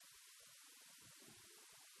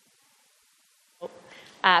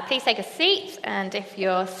Please take a seat, and if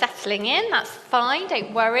you're settling in, that's fine,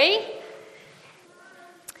 don't worry.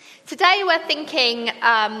 Today we're thinking,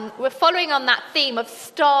 we're following on that theme of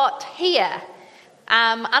start here.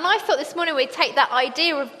 And I thought this morning we'd take that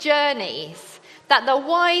idea of journeys, that the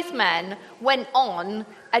wise men went on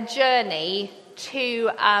a journey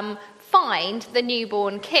to find the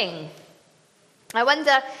newborn king. I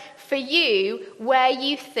wonder for you where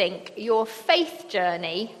you think your faith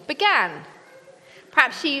journey began.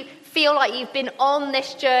 Perhaps you feel like you've been on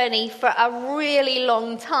this journey for a really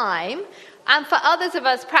long time. And for others of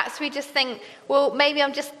us, perhaps we just think, well, maybe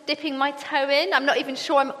I'm just dipping my toe in. I'm not even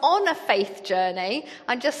sure I'm on a faith journey.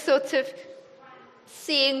 I'm just sort of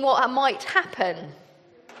seeing what might happen.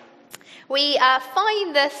 We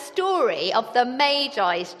find the story of the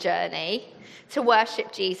Magi's journey to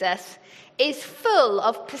worship Jesus is full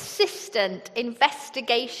of persistent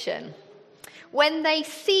investigation. When they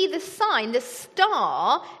see the sign, the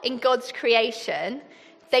star in God's creation,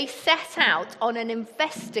 they set out on an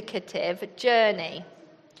investigative journey.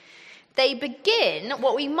 They begin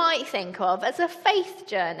what we might think of as a faith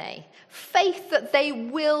journey. Faith that they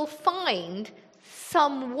will find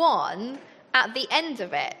someone at the end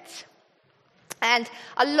of it. And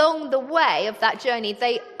along the way of that journey,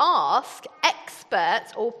 they ask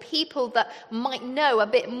experts or people that might know a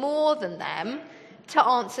bit more than them to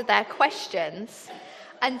answer their questions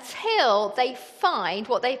until they find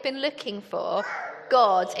what they've been looking for,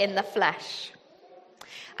 God in the flesh.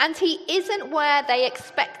 And he isn't where they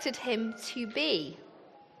expected him to be.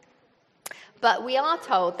 But we are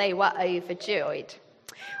told they were overjoyed.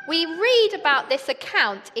 We read about this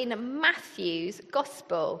account in Matthew's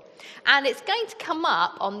Gospel, and it's going to come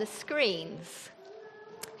up on the screens.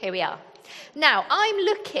 Here we are. Now, I'm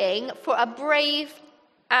looking for a brave,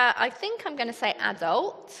 I think I'm going to say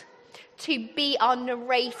adult, to be our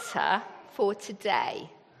narrator for today.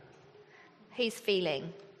 Who's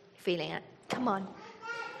feeling it? Come on.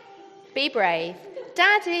 Be brave.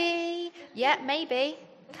 Daddy. Yeah, maybe.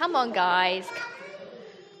 Come on, guys.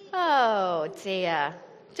 Oh, dear.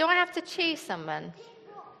 Do I have to choose someone?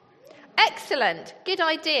 Excellent. Good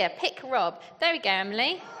idea. Pick Rob. There we go,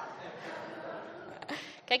 Emily.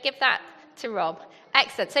 Go give that to Rob.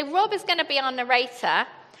 Excellent. So Rob is going to be our narrator.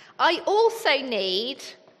 I also need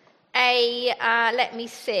let me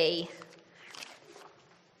see.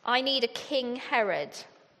 I need a King Herod.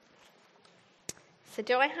 So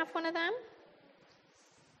do I have one of them?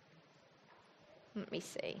 Let me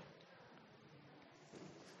see.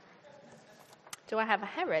 Do I have a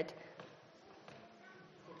Herod?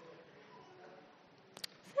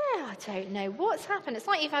 Oh, I don't know what's happened. It's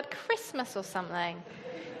like you've had Christmas or something.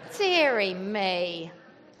 Dearie me.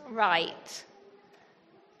 Right.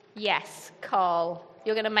 Yes, Carl.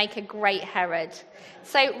 You're going to make a great Herod.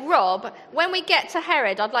 So, Rob, when we get to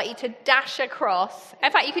Herod, I'd like you to dash across.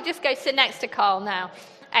 In fact, you could just go sit next to Carl now.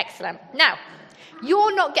 Excellent. Now,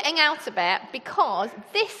 you're not getting out of it because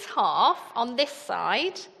this half on this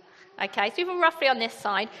side, okay, so even roughly on this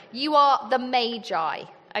side, you are the Magi,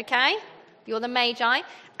 okay? You're the Magi.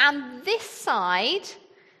 And this side,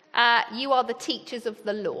 you are the teachers of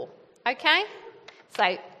the law, okay?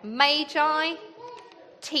 So, Magi,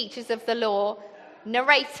 teachers of the law,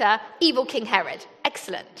 narrator, evil King Herod.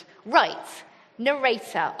 Excellent. Right.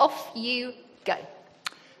 Narrator, off you go.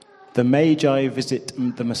 The Magi visit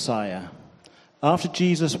the Messiah. After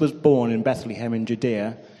Jesus was born in Bethlehem in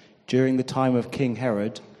Judea, during the time of King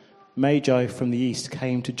Herod, Magi from the east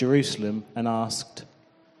came to Jerusalem and asked,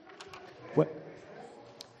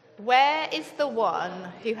 Where is the one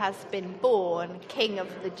who has been born King of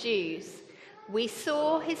the Jews? We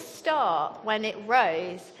saw his star when it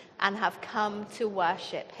rose and have come to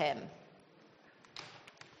worship him.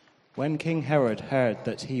 When King Herod heard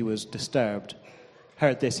this, he was disturbed,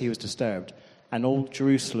 and all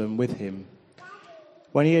Jerusalem with him.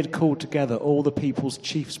 When he had called together all the people's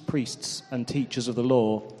chief priests and teachers of the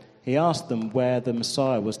law, he asked them where the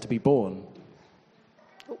Messiah was to be born.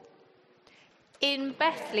 In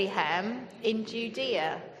Bethlehem, in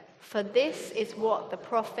Judea, for this is what the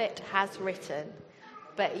prophet has written.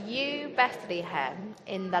 But you, Bethlehem,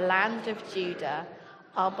 in the land of Judah,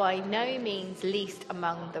 are by no means least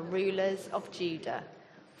among the rulers of Judah.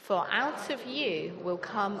 For out of you will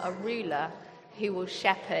come a ruler who will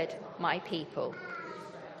shepherd my people.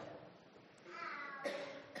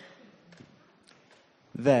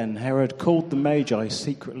 Then Herod called the Magi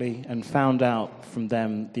secretly and found out from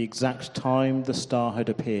them the exact time the star had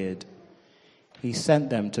appeared. He sent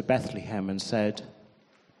them to Bethlehem and said,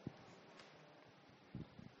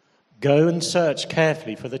 Go and search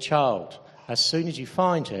carefully for the child. As soon as you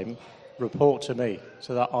find him, report to me,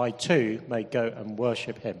 so that I too may go and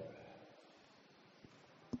worship him."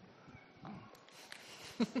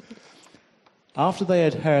 After they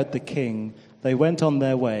had heard the king, they went on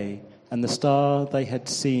their way, and the star they had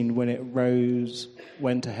seen when it rose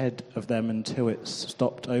went ahead of them until it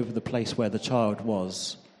stopped over the place where the child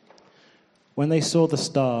was. When they saw the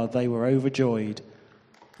star, they were overjoyed.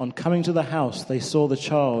 On coming to the house, they saw the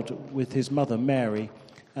child with his mother Mary,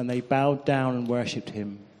 and they bowed down and worshipped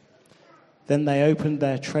him. Then they opened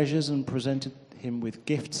their treasures and presented him with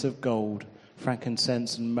gifts of gold,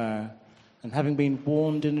 frankincense, and myrrh. And having been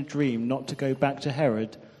warned in a dream not to go back to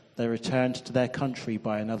Herod, they returned to their country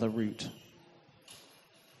by another route.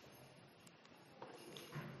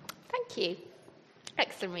 Thank you.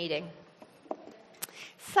 Excellent reading.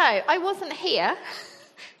 So, I wasn't here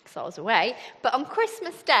because I was away, but on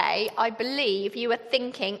Christmas Day, I believe you were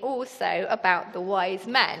thinking also about the wise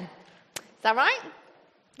men. Is that right?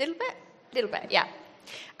 Little bit, yeah. And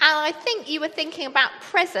I think you were thinking about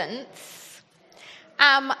presents.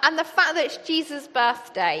 And the fact that it's Jesus'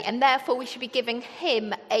 birthday, and therefore we should be giving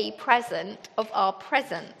him a present of our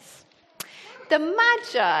presence. The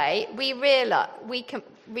Magi, we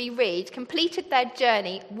read, completed their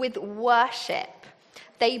journey with worship.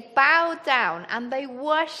 They bowed down and they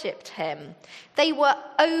worshipped him. They were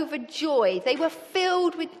overjoyed. They were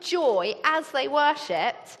filled with joy as they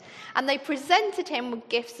worshipped. And they presented him with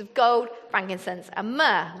gifts of gold, frankincense, and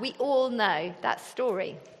myrrh. We all know that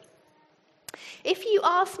story. If you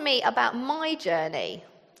ask me about my journey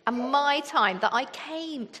and my time that I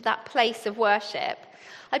came to that place of worship,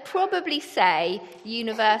 I'd probably say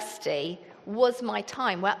university was my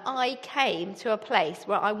time where I came to a place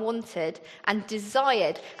where I wanted and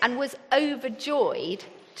desired and was overjoyed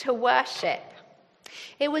to worship.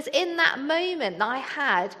 It was in that moment that I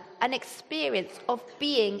had an experience of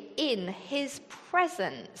being in his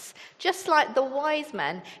presence. Just like the wise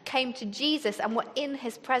men came to Jesus and were in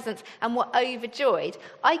his presence and were overjoyed,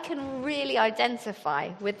 I can really identify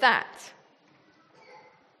with that.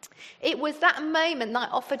 It was that moment that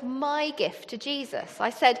I offered my gift to Jesus. I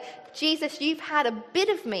said, "Jesus, you've had a bit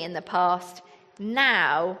of me in the past.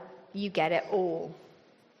 Now you get it all."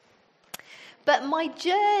 But my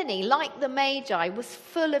journey, like the Magi, was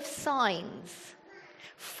full of signs,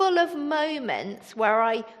 full of moments where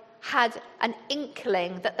I had an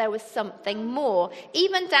inkling that there was something more,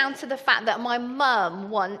 even down to the fact that my mum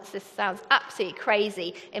once, this sounds absolutely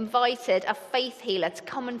crazy, invited a faith healer to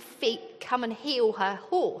come and heal her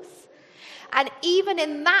horse. And even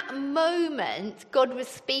in that moment, God was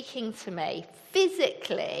speaking to me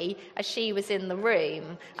physically as she was in the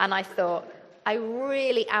room, and I thought, I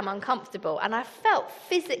really am uncomfortable, and I felt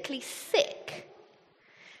physically sick.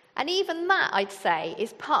 And even that, I'd say,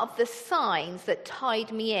 is part of the signs that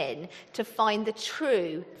tied me in to find the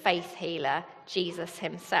true faith healer, Jesus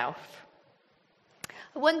himself.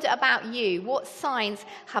 I wonder about you, what signs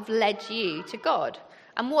have led you to God?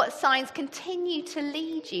 And what signs continue to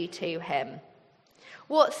lead you to him?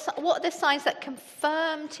 What are the signs that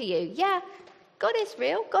confirm to you, yeah, God is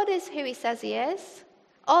real, God is who he says he is?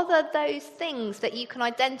 Are there those things that you can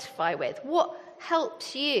identify with? What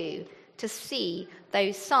helps you to see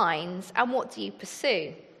those signs, and what do you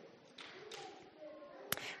pursue?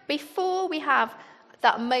 Before we have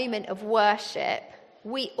that moment of worship,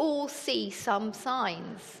 we all see some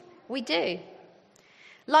signs. We do.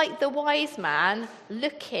 Like the wise man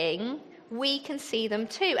looking, we can see them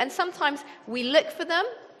too. And sometimes we look for them,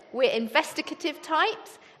 we're investigative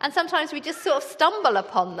types, and sometimes we just sort of stumble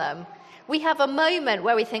upon them. We have a moment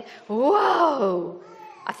where we think, whoa,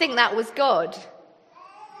 I think that was God.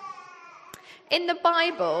 In the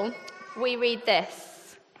Bible, we read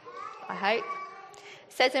this, I hope.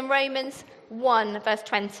 It says in Romans 1, verse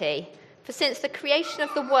 20, "For since the creation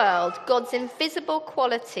of the world, God's invisible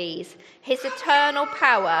qualities, his eternal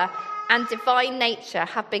power and divine nature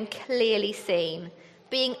have been clearly seen,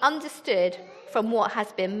 being understood from what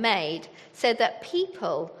has been made, so that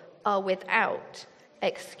people are without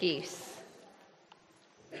excuse."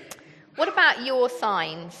 What about your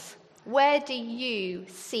signs? Where do you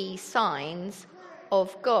see signs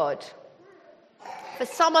of God? For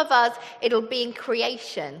some of us, it'll be in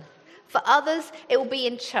creation. For others, it will be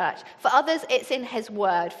in church. For others, it's in his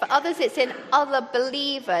word. For others, it's in other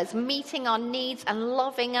believers meeting our needs and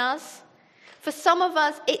loving us. For some of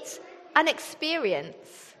us, it's an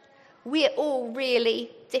experience. We're all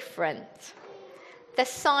really different. The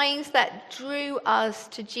signs that drew us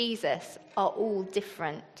to Jesus are all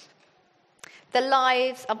different. The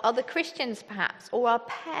lives of other Christians, perhaps, or our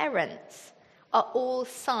parents, are all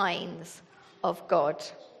signs of God.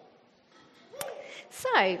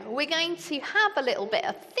 So we're going to have a little bit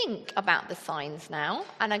of think about the signs now,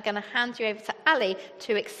 and I'm going to hand you over to Ali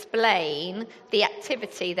to explain the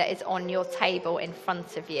activity that is on your table in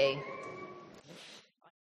front of you.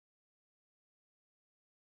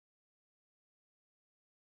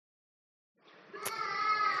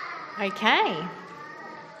 Okay.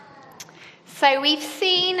 So we've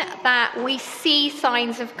seen that we see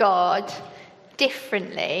signs of God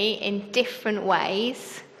differently in different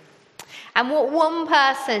ways. And what one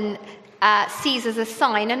person sees as a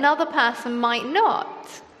sign, another person might not.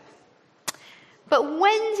 But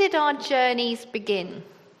when did our journeys begin?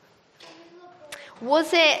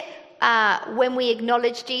 Was it when we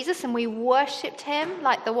acknowledged Jesus and we worshipped him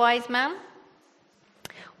like the wise man?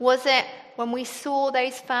 Was it when we saw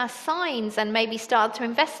those first signs and maybe started to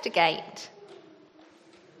investigate?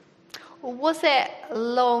 Or was it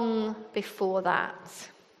long before that?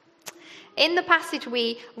 In the passage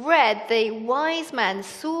we read, the wise men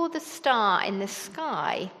saw the star in the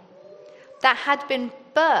sky that had been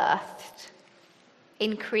birthed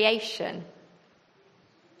in creation.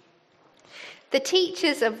 The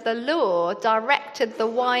teachers of the law directed the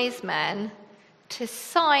wise men to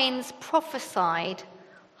signs prophesied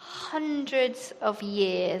hundreds of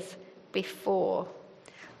years before,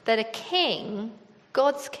 that a king,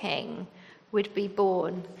 God's king, would be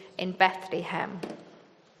born in Bethlehem.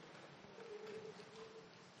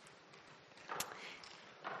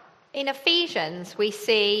 In Ephesians, we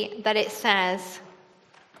see that it says,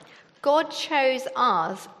 God chose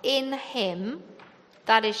us in him,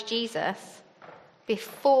 that is Jesus,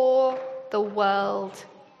 before the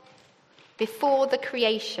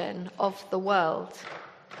creation of the world.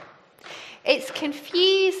 It's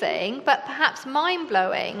confusing, but perhaps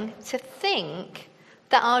mind-blowing to think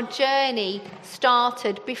that our journey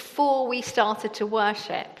started before we started to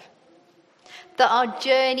worship. That our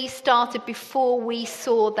journey started before we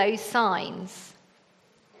saw those signs.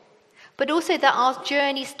 But also that our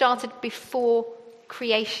journey started before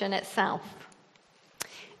creation itself.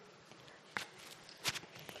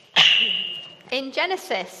 In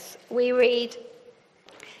Genesis, we read,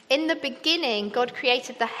 in the beginning, God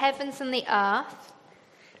created the heavens and the earth.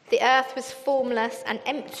 The earth was formless and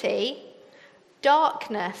empty.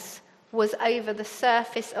 Darkness was over the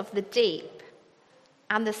surface of the deep.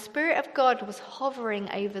 And the Spirit of God was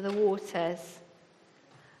hovering over the waters.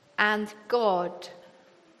 And God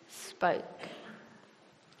spoke.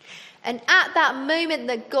 And at that moment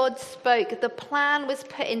that God spoke, the plan was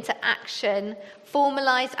put into action,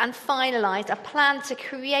 formalized and finalized, a plan to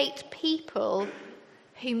create people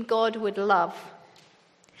whom God would love.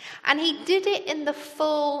 And he did it in the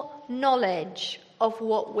full knowledge of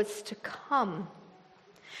what was to come.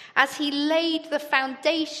 As he laid the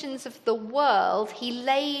foundations of the world, he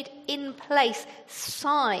laid in place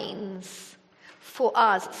signs for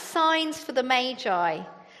us, signs for the Magi,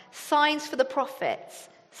 signs for the prophets,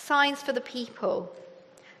 signs for the people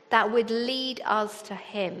that would lead us to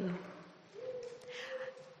him.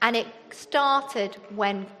 And it started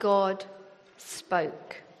when God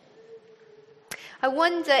spoke. I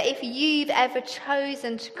wonder if you've ever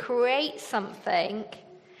chosen to create something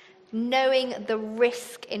knowing the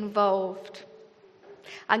risk involved.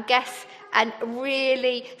 I guess a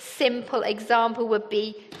really simple example would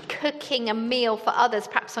be cooking a meal for others,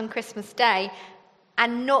 perhaps on Christmas Day,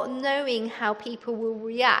 and not knowing how people will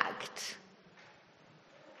react.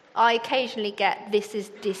 I occasionally get, this is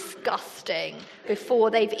disgusting, before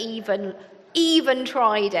they've even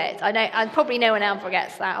tried it. I know, and probably no one else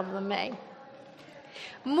gets that other than me.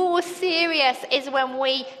 More serious is when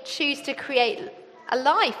we choose to create a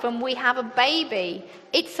life, when we have a baby.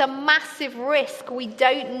 It's a massive risk. We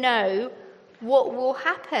don't know what will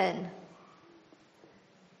happen.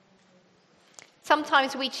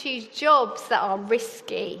 Sometimes we choose jobs that are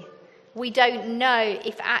risky. We don't know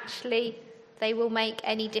if actually they will make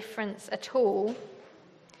any difference at all.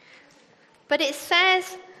 But it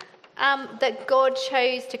says that God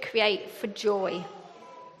chose to create for joy.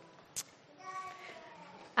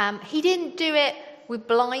 He didn't do it with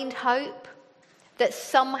blind hope that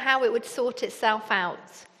somehow it would sort itself out.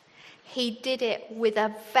 He did it with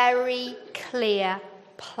a very clear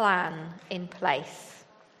plan in place.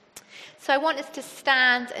 So I want us to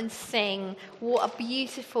stand and sing What a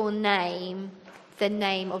Beautiful Name, the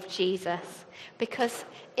name of Jesus. Because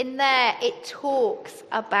in there it talks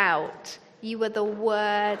about you were the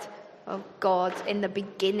Word of God in the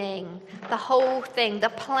beginning. The whole thing, the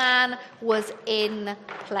plan was in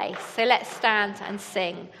place. So let's stand and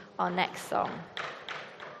sing our next song.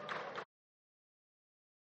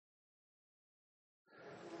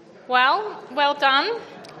 Well done.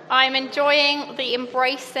 I'm enjoying the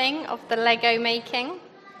embracing of the Lego making.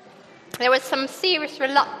 There was some serious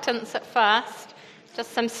reluctance at first,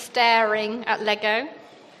 just some staring at Lego.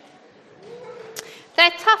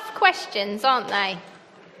 They're tough questions, aren't they?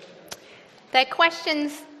 They're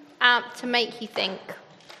questions to make you think.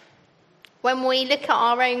 When we look at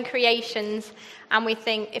our own creations and we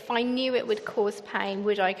think, if I knew it would cause pain,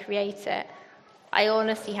 would I create it? I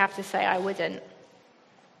honestly have to say I wouldn't.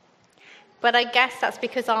 But I guess that's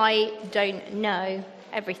because I don't know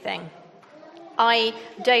everything. I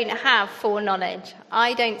don't have foreknowledge.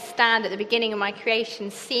 I don't stand at the beginning of my creation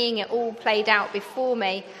seeing it all played out before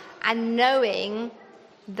me and knowing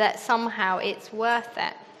that somehow it's worth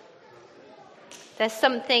it. There's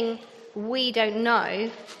something we don't know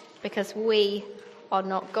because we are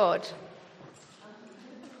not God.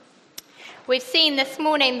 We've seen this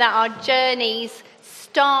morning that our journeys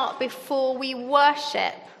start before we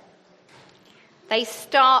worship. They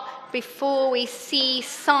start before we see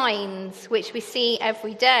signs, which we see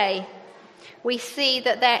every day. We see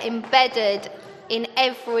that they're embedded in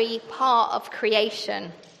every part of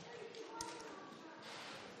creation.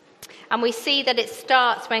 And we see that it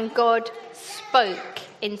starts when God spoke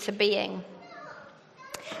into being.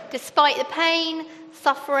 Despite the pain,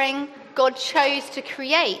 suffering, God chose to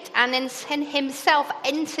create and in himself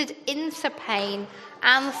entered into pain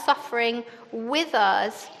and suffering with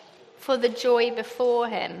us for the joy before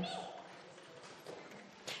him.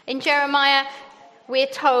 In Jeremiah, we're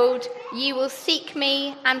told, "You will seek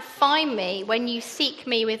me and find me when you seek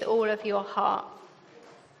me with all of your heart."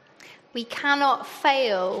 We cannot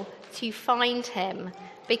fail to find him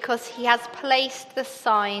because he has placed the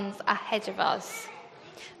signs ahead of us.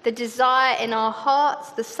 The desire in our hearts,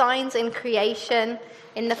 the signs in creation,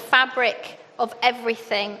 in the fabric of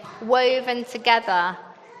everything woven together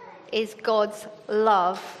is God's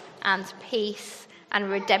love and peace and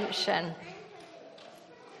redemption.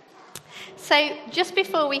 So just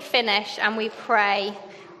before we finish and we pray,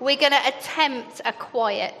 we're going to attempt a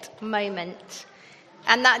quiet moment.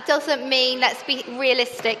 And that doesn't mean, let's be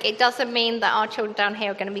realistic, it doesn't mean that our children down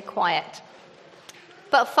here are going to be quiet.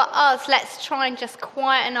 But for us, let's try and just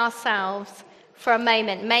quieten ourselves for a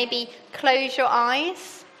moment. Maybe close your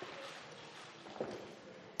eyes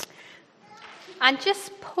and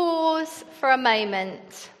just pause for a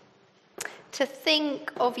moment to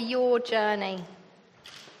think of your journey.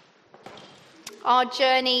 Our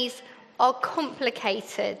journeys are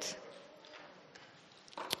complicated.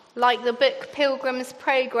 Like the book Pilgrim's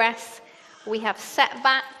Progress, we have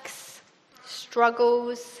setbacks,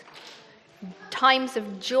 struggles, times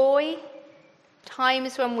of joy,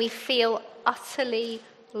 times when we feel utterly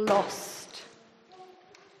lost.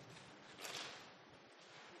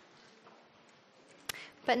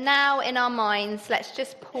 But now in our minds, let's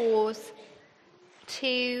just pause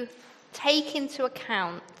to take into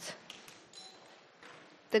account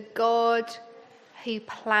the God who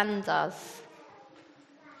planned us,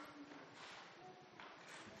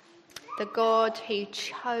 the God who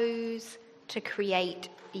chose to create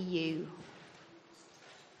you,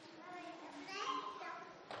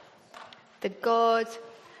 the God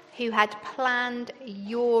who had planned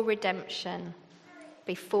your redemption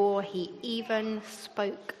before he even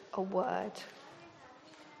spoke a word.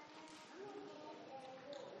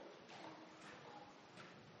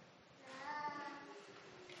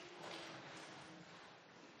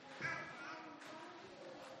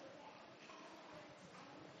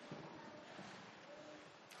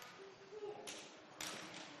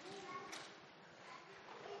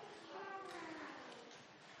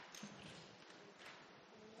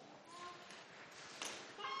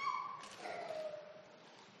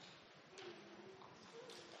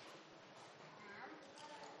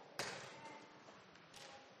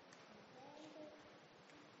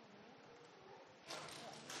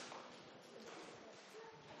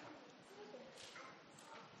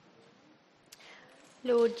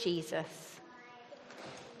 Lord Jesus,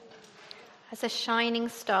 as a shining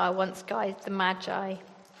star once guided the Magi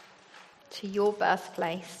to your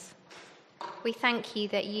birthplace, we thank you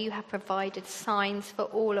that you have provided signs for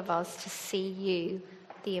all of us to see you,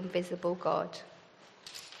 the invisible God.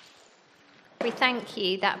 We thank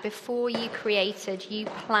you that before you created, you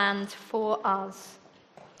planned for us.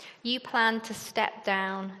 You planned to step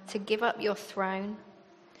down, to give up your throne.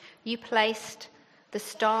 You placed the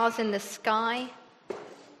stars in the sky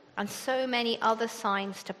and so many other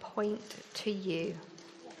signs to point to you.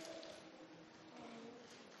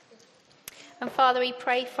 And Father, we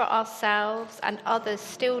pray for ourselves and others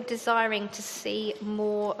still desiring to see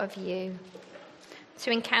more of you,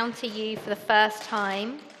 to encounter you for the first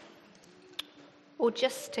time, or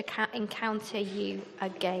just to encounter you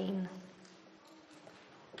again.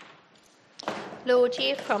 Lord,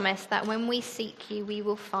 you promise that when we seek you, we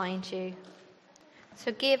will find you.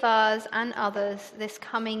 So give us and others this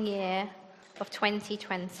coming year of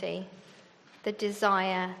 2020 the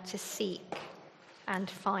desire to seek and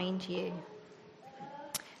find you.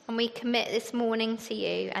 And we commit this morning to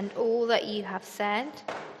you and all that you have said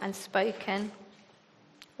and spoken,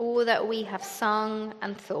 all that we have sung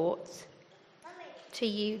and thought, to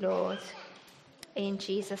you, Lord, in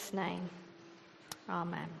Jesus' name.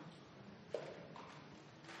 Amen.